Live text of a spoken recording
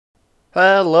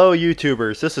Hello,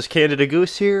 YouTubers. This is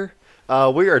CanadaGoose here.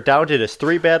 We are down to just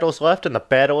 3 battles left in the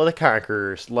Battle of the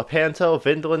Conquerors: Lepanto,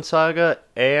 Vinland Saga,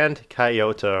 and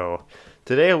Kyoto.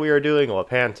 Today we are doing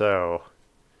Lepanto.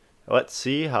 Let's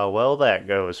see how well that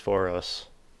goes for us.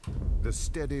 The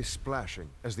steady splashing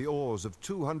as the oars of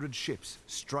 200 ships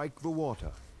strike the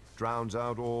water drowns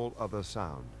out all other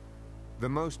sound. The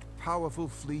most powerful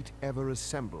fleet ever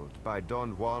assembled by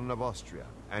Don Juan of Austria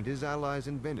and his allies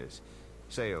in Venice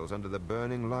sails under the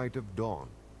burning light of dawn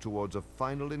towards a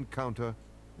final encounter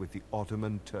with the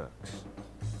Ottoman Turks.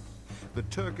 The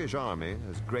Turkish army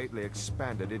has greatly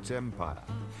expanded its empire,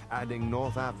 adding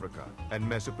North Africa and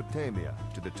Mesopotamia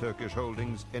to the Turkish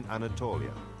holdings in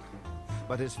Anatolia,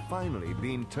 but has finally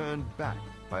been turned back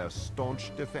by a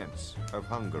staunch defense of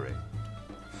Hungary.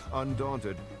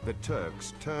 Undaunted, the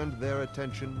Turks turned their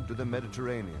attention to the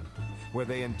Mediterranean, where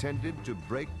they intended to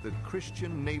break the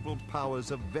Christian naval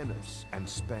powers of Venice and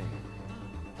Spain.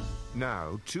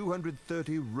 Now,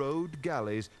 230 rowed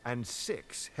galleys and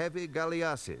 6 heavy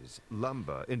galleasses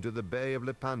lumber into the Bay of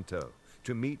Lepanto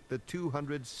to meet the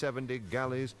 270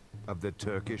 galleys of the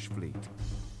Turkish fleet.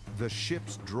 The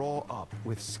ships draw up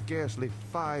with scarcely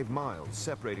 5 miles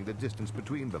separating the distance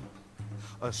between them.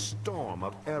 A storm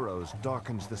of arrows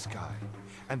darkens the sky,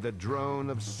 and the drone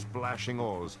of splashing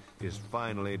oars is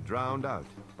finally drowned out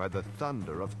by the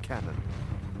thunder of cannon.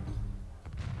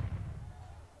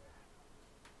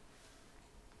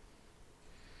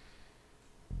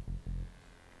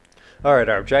 Alright,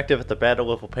 our objective at the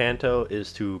Battle of Lepanto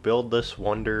is to build this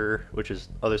wonder, which is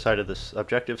other side of this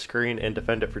objective screen, and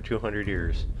defend it for 200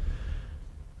 years.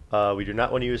 We do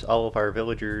not want to use all of our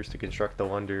villagers to construct the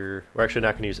wonder. We're actually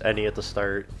not going to use any at the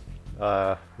start.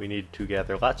 We need to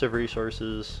gather lots of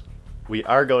resources. We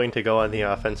are going to go on the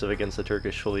offensive against the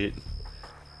Turkish fleet,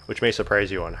 which may surprise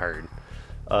you on hard.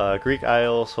 Greek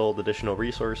Isles hold additional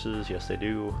resources. Yes, they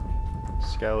do.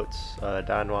 Scouts,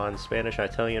 Don Juan, Spanish and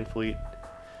Italian fleet.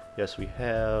 Yes, we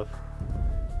have.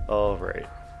 Alright.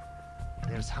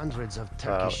 There's hundreds of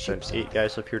Turkish ships. Send 8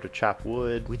 guys up here to chop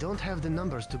wood. We don't have the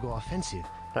numbers to go offensive,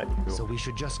 so we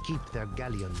should just keep their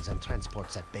galleons and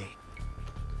transports at bay.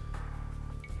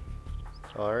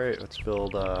 Alright, let's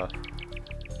build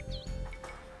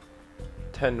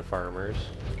 10 farmers,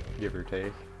 give or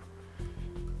take.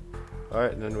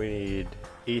 Alright, and then we need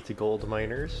 8 gold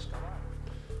miners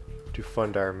to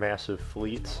fund our massive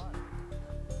fleets.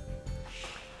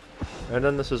 And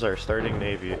then this is our starting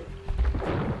navy.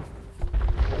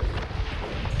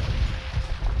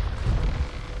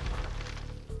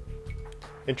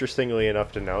 Interestingly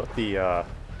enough to note, the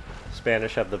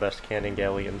Spanish have the best cannon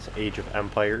galleons, Age of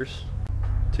Empires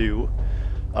 2.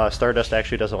 Stardust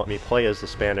actually doesn't let me play as the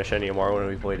Spanish anymore when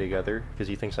we play together, because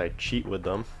he thinks I cheat with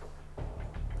them.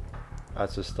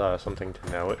 That's just something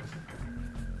to note.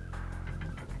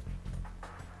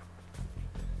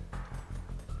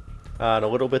 In a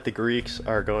little bit, the Greeks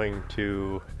are going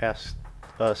to ask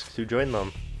us to join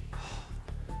them,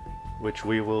 which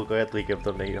we will gladly give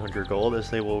them 800 gold,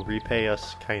 as they will repay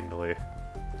us kindly.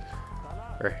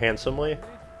 Or handsomely?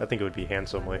 I think it would be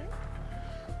handsomely.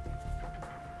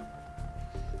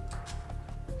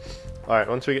 Alright,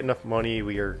 once we get enough money,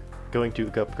 we are going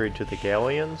to upgrade to the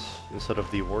galleons instead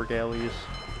of the war galleys.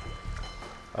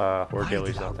 War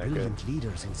galleys not that good. Brilliant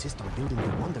leaders insist on building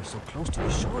the wonder so close to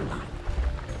the shoreline?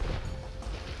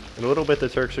 In a little bit, the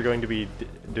Turks are going to be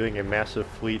doing a massive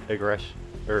fleet aggression,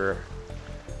 or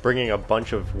bringing a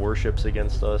bunch of warships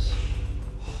against us.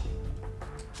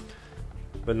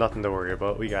 But nothing to worry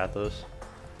about, we got this.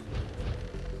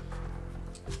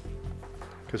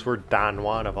 Because we're Don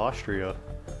Juan of Austria.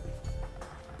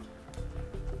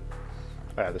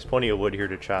 Alright, there's plenty of wood here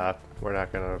to chop. We're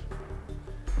not gonna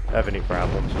have any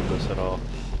problems with this at all.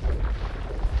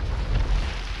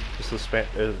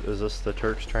 Is this the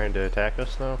Turks trying to attack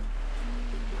us now?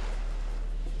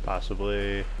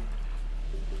 Possibly.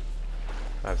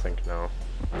 I think no.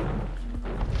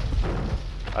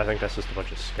 I think that's just a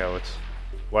bunch of scouts.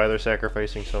 Why they're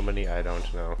sacrificing so many, I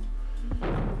don't know.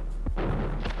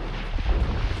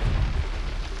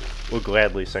 We'll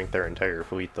gladly sink their entire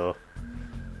fleet though.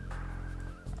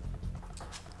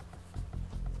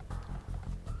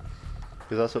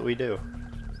 Because that's what we do.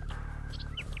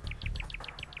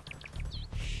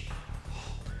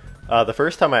 The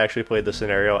first time I actually played this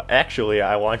scenario,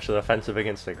 I launched an offensive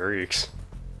against the Greeks.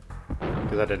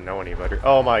 Because I didn't know any better.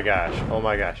 Oh my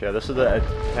gosh, yeah, this is the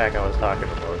attack I was talking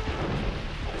about.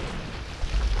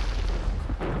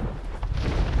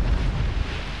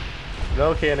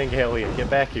 No cannon galleon, get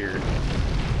back here.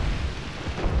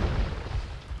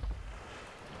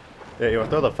 Yeah, you want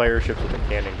to throw the fire ships with the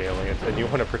cannon galleons, and you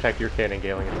want to protect your cannon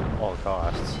galleons at all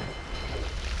costs.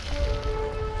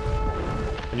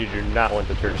 And you do not want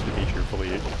the Turks to meet your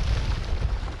fleet.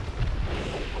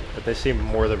 But they seem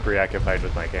more than preoccupied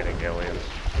with my cannon galleons.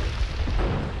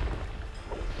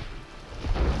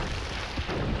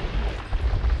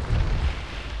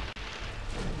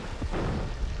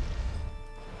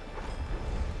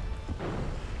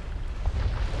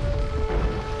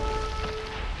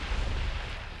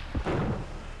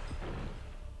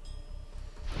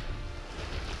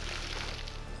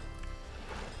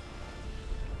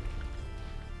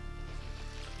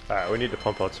 Alright, we need to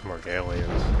pump out some more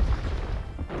galleons.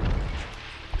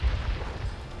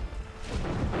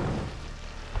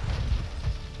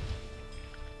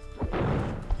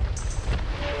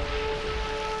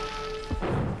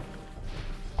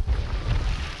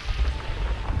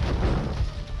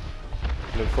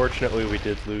 And unfortunately, we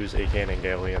did lose a cannon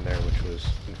galleon there, which was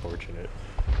unfortunate.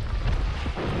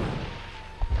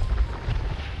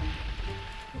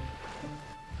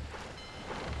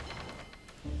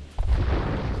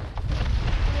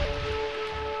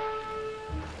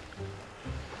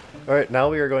 Alright, now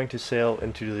we are going to sail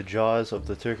into the jaws of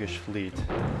the Turkish fleet.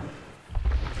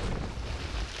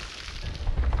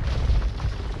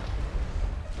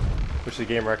 Which the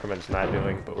game recommends not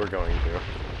doing, but we're going to.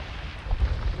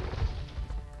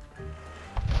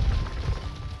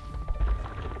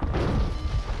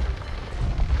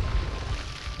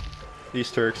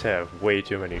 These Turks have way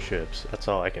too many ships, that's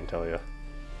all I can tell you.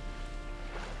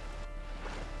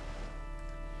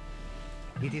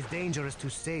 It is dangerous to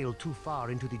sail too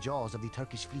far into the jaws of the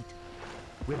Turkish fleet.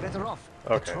 We're better off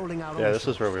patrolling our own this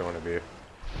shores. is where we want to be.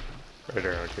 Right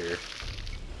around here.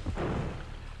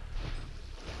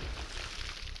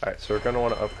 Alright, so we're going to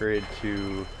want to upgrade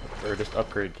to... or just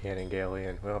upgrade cannon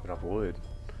galleon. We don't have enough wood.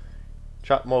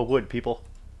 Chop more wood, people!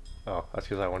 Oh, that's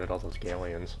because I wanted all those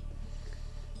galleons.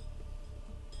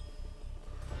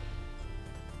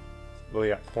 Well, we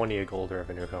got plenty of gold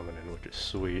revenue coming in, which is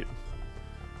sweet.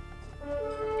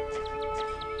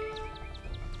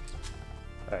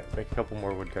 Alright, make a couple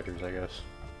more woodcutters, I guess.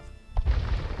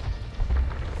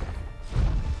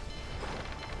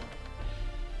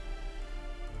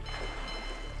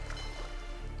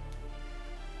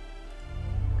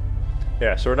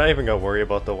 Yeah, so we're not even gonna worry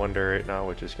about the wonder right now,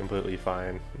 which is completely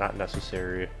fine. Not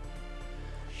necessary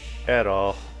at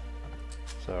all.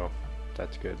 So,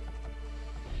 that's good.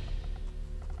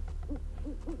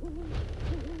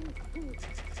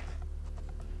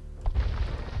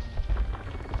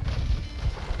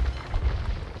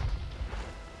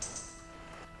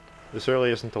 This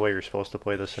really isn't the way you're supposed to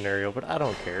play this scenario, but I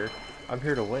don't care. I'm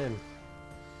here to win.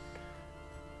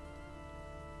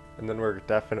 And then we're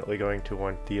definitely going to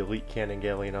want the elite cannon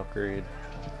galleon upgrade.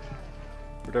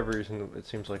 For whatever reason, it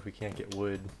seems like we can't get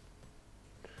wood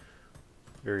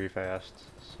very fast,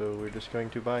 so we're just going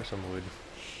to buy some wood.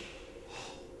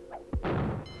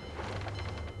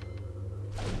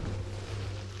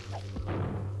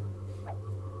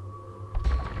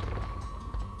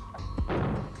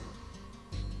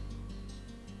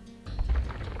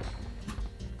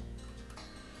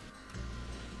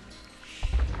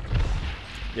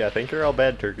 Yeah, think you're all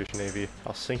bad, Turkish Navy.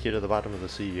 I'll sink you to the bottom of the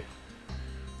sea.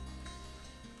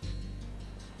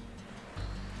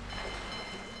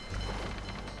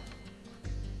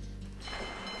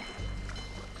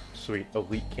 Sweet,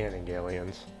 elite cannon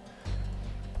galleons.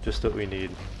 Just what we need.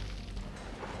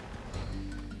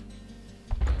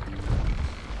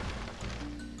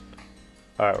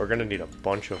 Alright, we're gonna need a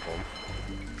bunch of them.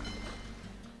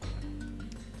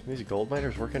 Can these gold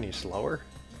miners work any slower?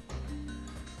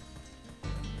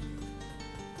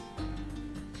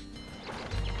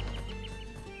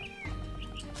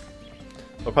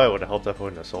 That probably would have helped if I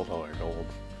wouldn't have sold all our gold.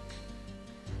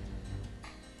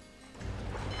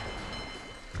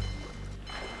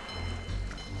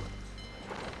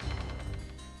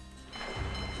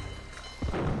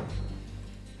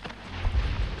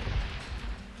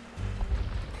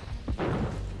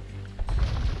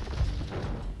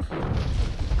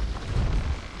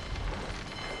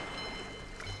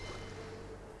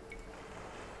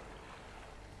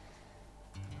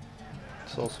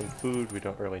 Sell some food, we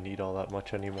don't really need all that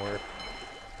much anymore.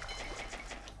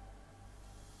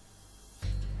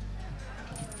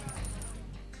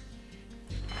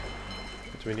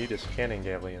 What we need is cannon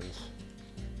galleons.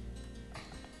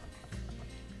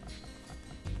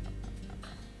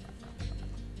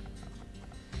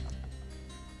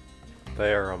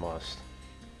 They are a must.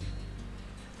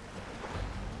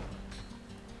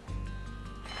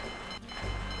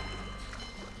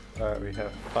 Alright, we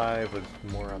have 5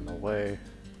 with more on the way.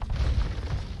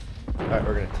 Alright,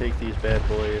 we're gonna take these bad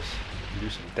boys and do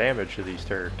some damage to these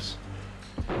Turks.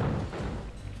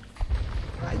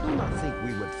 I do not think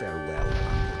we would fare well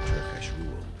under Turkish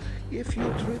rule. If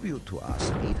you tribute to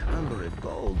us 800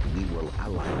 gold, we will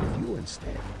ally with you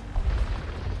instead.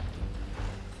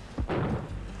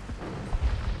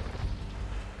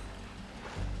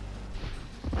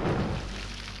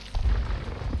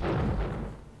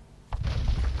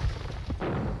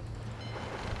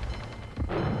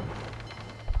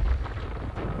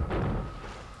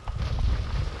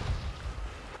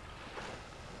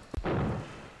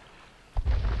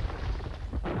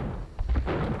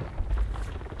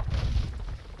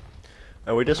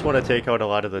 And we just want to take out a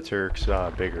lot of the Turks'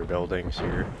 bigger buildings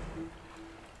here.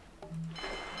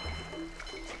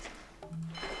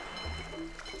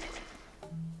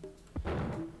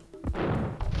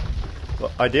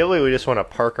 Well, ideally we just want to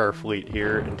park our fleet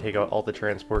here and take out all the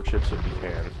transport ships that we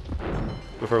can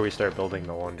before we start building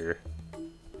the Wonder.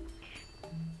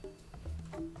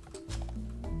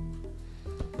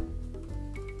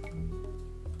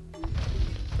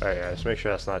 Alright guys, make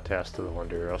sure that's not attached to the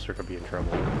Wonder or else we're going to be in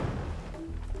trouble.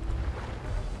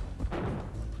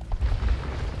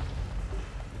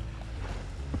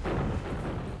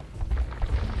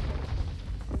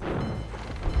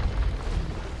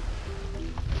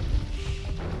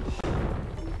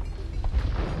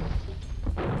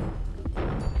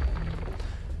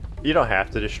 You don't have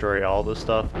to destroy all the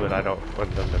stuff, but I don't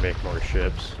want them to make more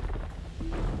ships.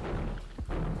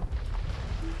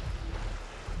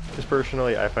 Because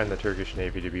personally, I find the Turkish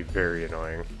Navy to be very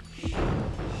annoying.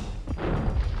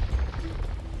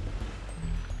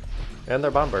 And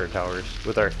their bombardier towers,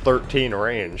 with our 13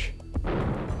 range.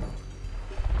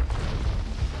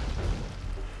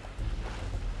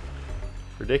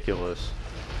 Ridiculous.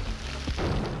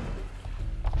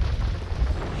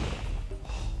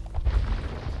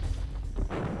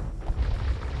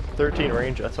 13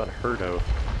 range, that's unheard of.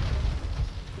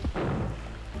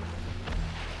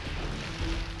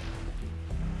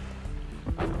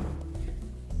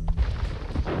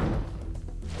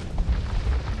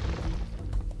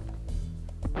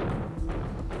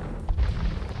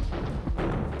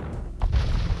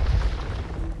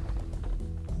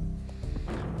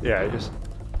 Yeah,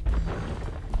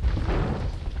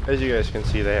 as you guys can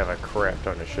see, they have a crap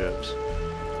ton of ships.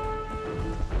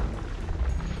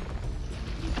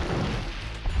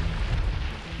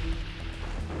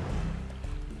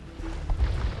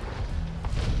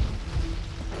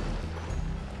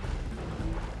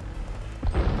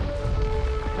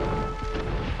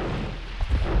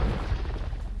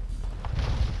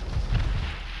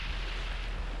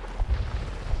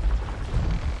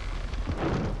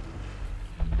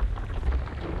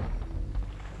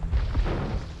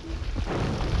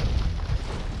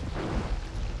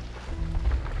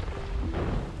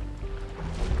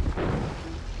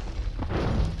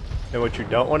 And what you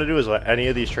don't want to do is let any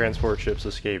of these transport ships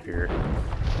escape here.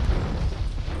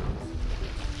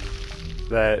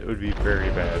 That would be very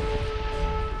bad.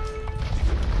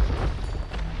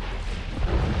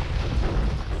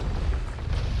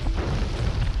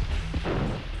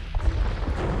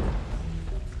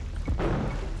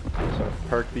 So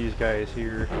park these guys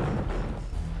here.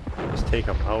 Just take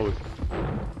them out.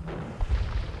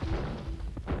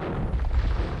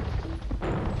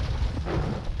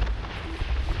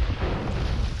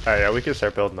 Alright, yeah, we can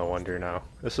start building the Wonder now.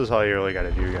 This is all you really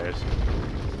gotta do, guys.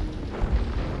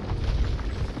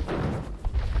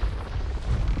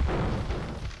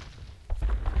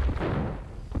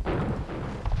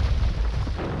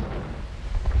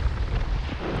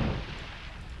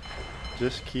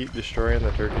 Just keep destroying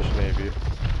the Turkish Navy.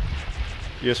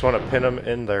 You just want to pin them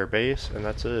in their base, and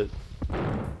that's it.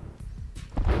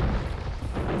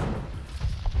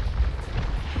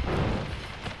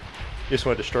 You just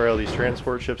want to destroy all these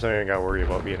transport ships, and I ain't got to worry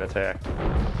about being attacked.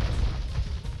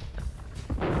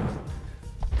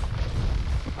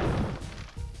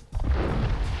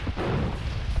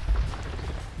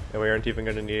 And we aren't even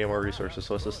going to need any more resources,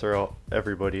 so let's just throw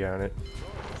everybody on it.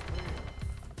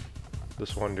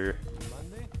 This Wonder.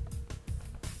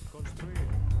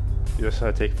 You just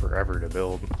want to take forever to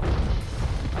build.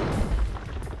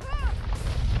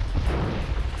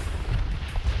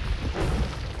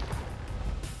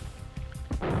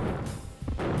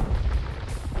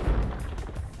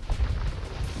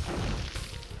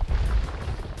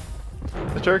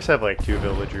 The Turks have like 2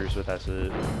 villagers, but that's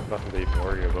it. Nothing to even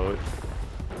worry about.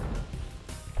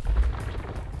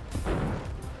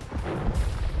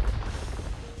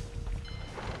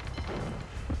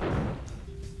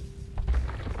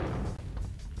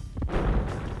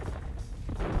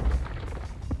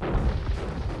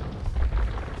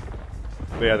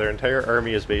 But yeah, their entire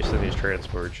army is based on these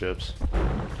transport ships.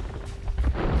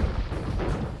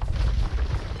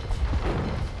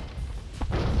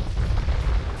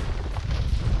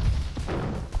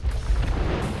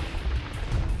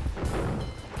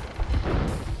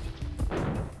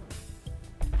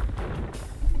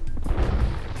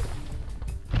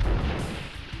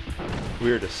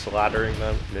 We are just slaughtering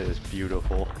them, and it is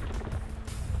beautiful.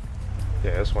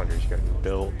 Yeah, this wonder's getting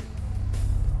built.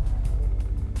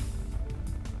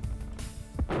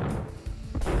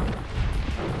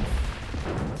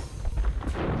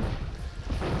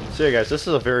 So yeah guys, this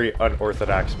is a very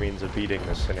unorthodox means of beating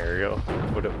this scenario,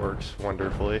 but it works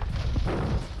wonderfully.